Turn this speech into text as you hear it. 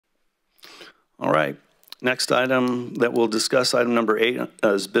All right. Next item that we'll discuss, item number 8,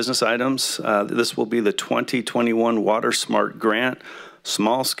 is business items. This will be the 2021 Water Smart Grant,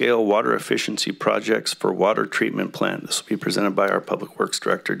 Small Scale Water Efficiency Projects for Water Treatment Plant. This will be presented by our Public Works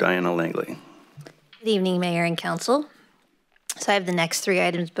Director, Diana Langley. Good evening, Mayor and Council. So I have the next 3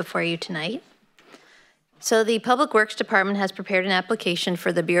 items before you tonight. So the Public Works Department has prepared an application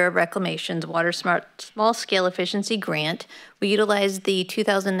for the Bureau of Reclamation's Water Smart Small Scale Efficiency Grant. We utilized the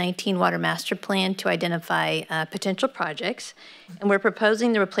 2019 Water Master Plan to identify potential projects, and we're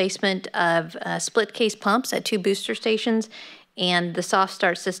proposing the replacement of split case pumps at 2 booster stations and the soft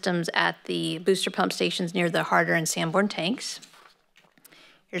start systems at the booster pump stations near the Harder and Sanborn tanks.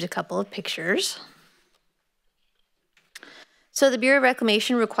 Here's a couple of pictures. So the Bureau of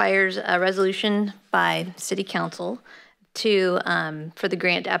Reclamation requires a resolution by City Council to for the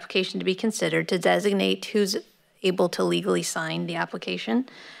grant application to be considered to designate who's able to legally sign the application,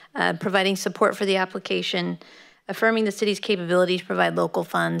 providing support for the application, affirming the city's capability to provide local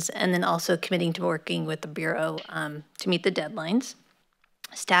funds, and then also committing to working with the Bureau to meet the deadlines.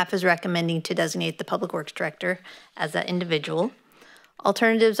 Staff is recommending to designate the Public Works Director as that individual.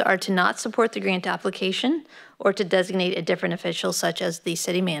 Alternatives are to not support the grant application or to designate a different official such as the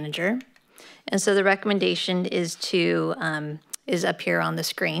city manager. And so the recommendation is is up here on the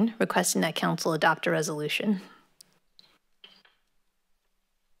screen, requesting that council adopt a resolution.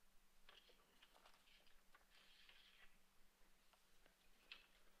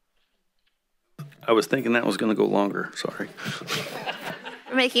 I was thinking that was going to go longer. Sorry.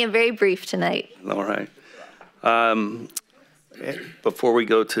 We're making it very brief tonight. All right. Before we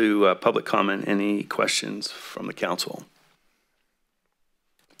go to public comment, any questions from the council?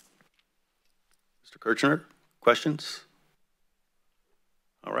 Mr. Kirchner, questions?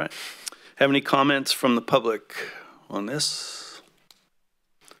 All right. Have any comments from the public on this?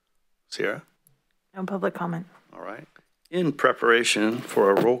 Sierra? No public comment. All right. In preparation for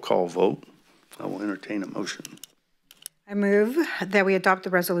a roll call vote, I will entertain a motion. I move that we adopt the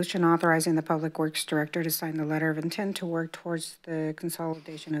resolution authorizing the Public Works Director to sign the letter of intent to work towards the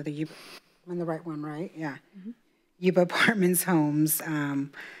consolidation of the Yuba, I'm on the right one, right? Yeah. Yuba Apartments Homes,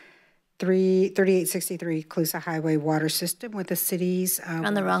 3863 Colusa Highway water system with the city's.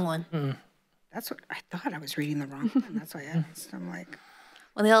 On the wrong one. That's what I thought. I was reading the wrong one. That's why I asked. I'm like.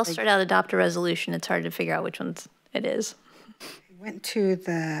 When they all start out adopt a resolution, it's hard to figure out which ones it is. I went to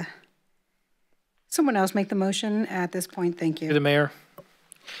the. Someone else make the motion at this point. Thank you. To the mayor.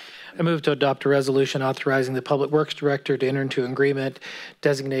 I move to adopt a resolution authorizing the Public Works Director to enter into an agreement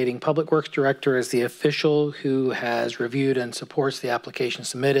designating Public Works Director as the official who has reviewed and supports the application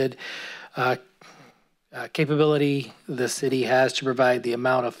submitted. Capability the city has to provide the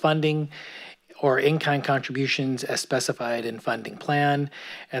amount of funding or in-kind contributions as specified in funding plan,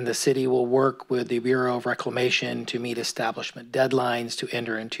 and the city will work with the Bureau of Reclamation to meet establishment deadlines to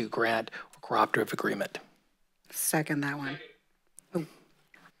enter into grant cooperative agreement. Second that one. Oh.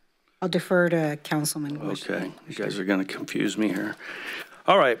 I'll defer to Councilman Bush. Okay, you guys are going to confuse me here.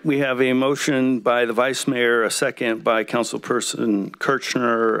 All right, we have a motion by the Vice Mayor, a second by Councilperson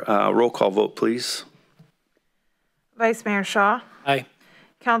Kirchner. Roll call vote, please. Vice Mayor Shaw. Aye.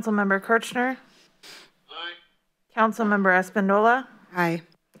 Councilmember Kirchner. Aye. Councilmember Espindola. Aye.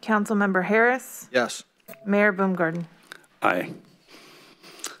 Councilmember Harris. Yes. Mayor Baumgarten. Aye.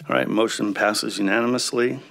 All right, motion passes unanimously.